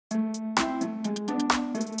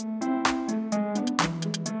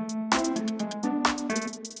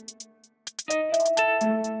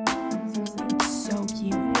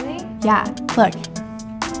Yeah, look.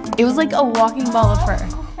 It was like a walking ball of fur.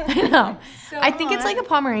 I know. So I think it's like a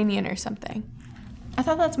Pomeranian or something. I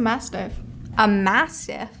thought that's Mastiff. A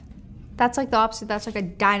Mastiff? That's like the opposite. That's like a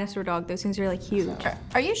dinosaur dog. Those things are like huge.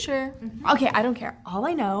 Are you sure? Okay, I don't care. All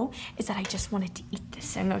I know is that I just wanted to eat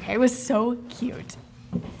this thing, okay? It was so cute.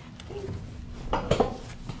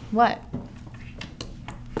 What?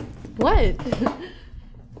 What?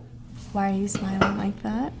 Why are you smiling like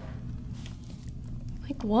that?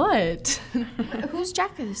 Like what? Whose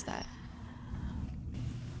jacket is that?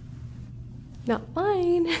 Not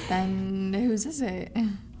mine. Then whose is it?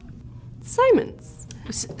 Simon's.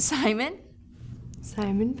 Simon?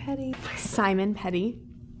 Simon Petty. Simon Petty.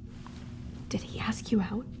 Did he ask you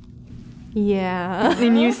out? Yeah.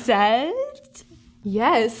 And you said?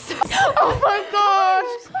 Yes. Oh my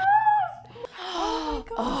gosh! Oh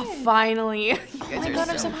my Oh, finally. Oh my god,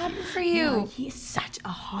 I'm so happy for you. He's such a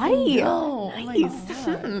hottie. Oh my Nice.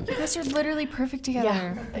 god. You guys are literally perfect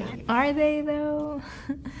together. Are they though?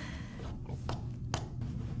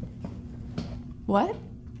 What?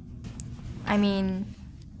 I mean,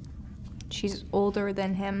 she's older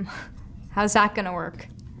than him. How's that gonna work?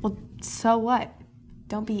 Well, so what?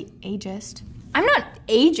 Don't be ageist. I'm not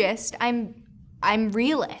ageist. I'm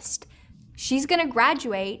realist. She's gonna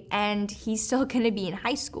graduate and he's still gonna be in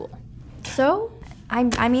high school. So?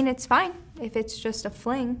 I mean, it's fine if it's just a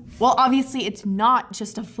fling. Well, obviously it's not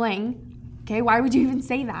just a fling. Okay, why would you even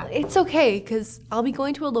say that? It's okay, because I'll be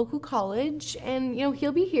going to a local college and, you know,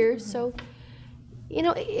 he'll be here, so, you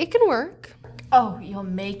know, it can work. Oh, you'll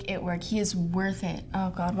make it work. He is worth it. Oh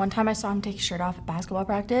God, one time I saw him take his shirt off at basketball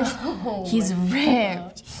practice. He's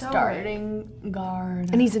ripped. Starting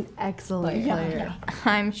guard. And he's an excellent Yeah, player. yeah.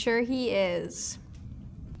 I'm sure he is.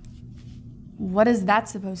 What is that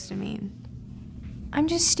supposed to mean? I'm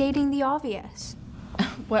just stating the obvious.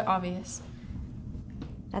 What obvious?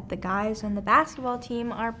 That the guys on the basketball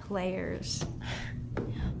team are players.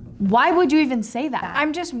 Why would you even say that?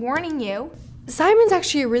 I'm just warning you. Simon's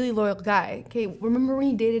actually a really loyal guy. Okay, remember when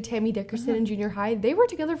he dated Tammy Dickerson in junior high? They were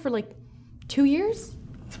together for like 2 years.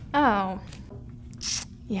 Oh,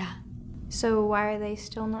 Yeah. so why are they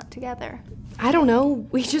still not together? I don't know.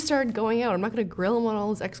 We just started going out. I'm not gonna grill him on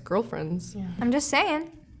all his ex-girlfriends. Yeah. I'm just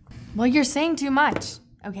saying. Well, you're saying too much,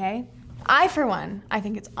 okay? I, for one, I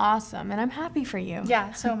think it's awesome, and I'm happy for you.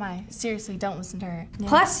 Yeah, so am I. Seriously, don't listen to her.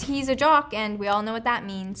 Plus, he's a jock, and we all know what that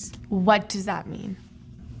means. What does that mean?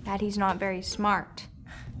 That he's not very smart.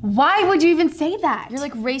 Why would you even say that? You're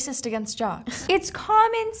like racist against jocks. It's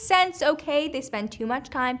common sense, okay? They spend too much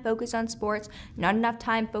time focused on sports, not enough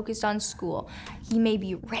time focused on school. He may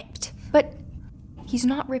be ripped, but he's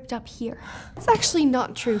not ripped up here. That's actually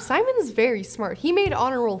not true. Simon's very smart. He made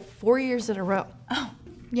honor roll 4 years in a row. Oh,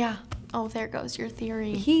 yeah. Oh, there goes your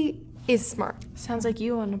theory. He is smart. Sounds like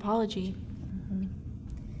you owe an apology.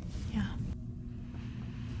 Yeah.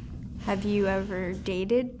 Have you ever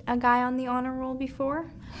dated a guy on the honor roll before?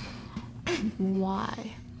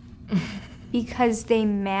 Why? Because they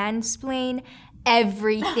mansplain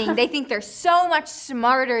everything. They think they're so much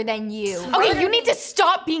smarter than you. Okay, you need to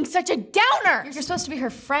stop being such a downer. You're supposed to be her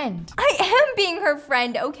friend. I am being her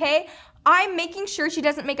friend, okay? I'm making sure she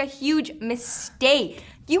doesn't make a huge mistake.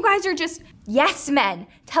 You guys are just yes men,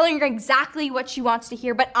 telling her exactly what she wants to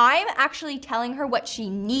hear, but I'm actually telling her what she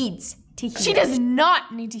needs to hear. She does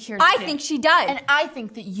not need to hear I this. think she does. And I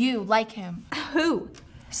think that you like him. Who?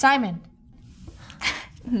 Simon.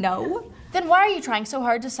 No. Then why are you trying so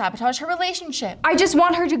hard to sabotage her relationship? I just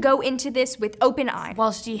want her to go into this with open eyes.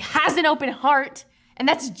 Well, she has an open heart, and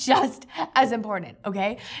that's just as important,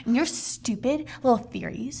 okay? And your stupid little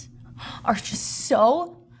theories are just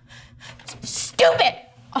so stupid.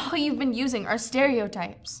 All you've been using are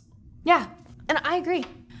stereotypes. Yeah, and I agree.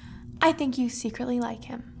 I think you secretly like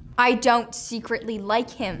him. I don't secretly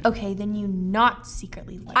like him. Okay, then you not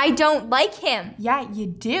secretly like him. I don't like him. Yeah, you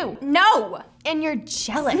do. No. And you're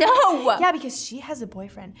jealous. No. Yeah, because she has a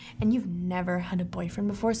boyfriend, and you've never had a boyfriend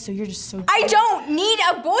before, so you're just so... I don't need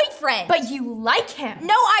a boyfriend. But you like him.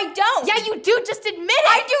 No, I don't. Yeah, you do. Just admit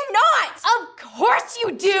it. I do not. Of course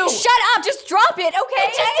you do. Shut up. Just drop it,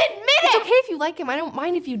 okay? Just admit It's it. okay if you like him. I don't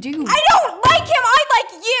mind if you do. I don't like him. I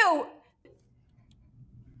like you.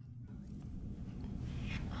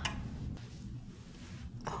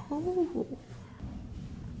 Oh.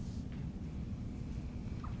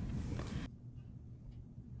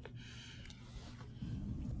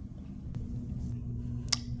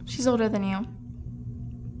 She's older than you.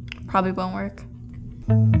 Probably won't work.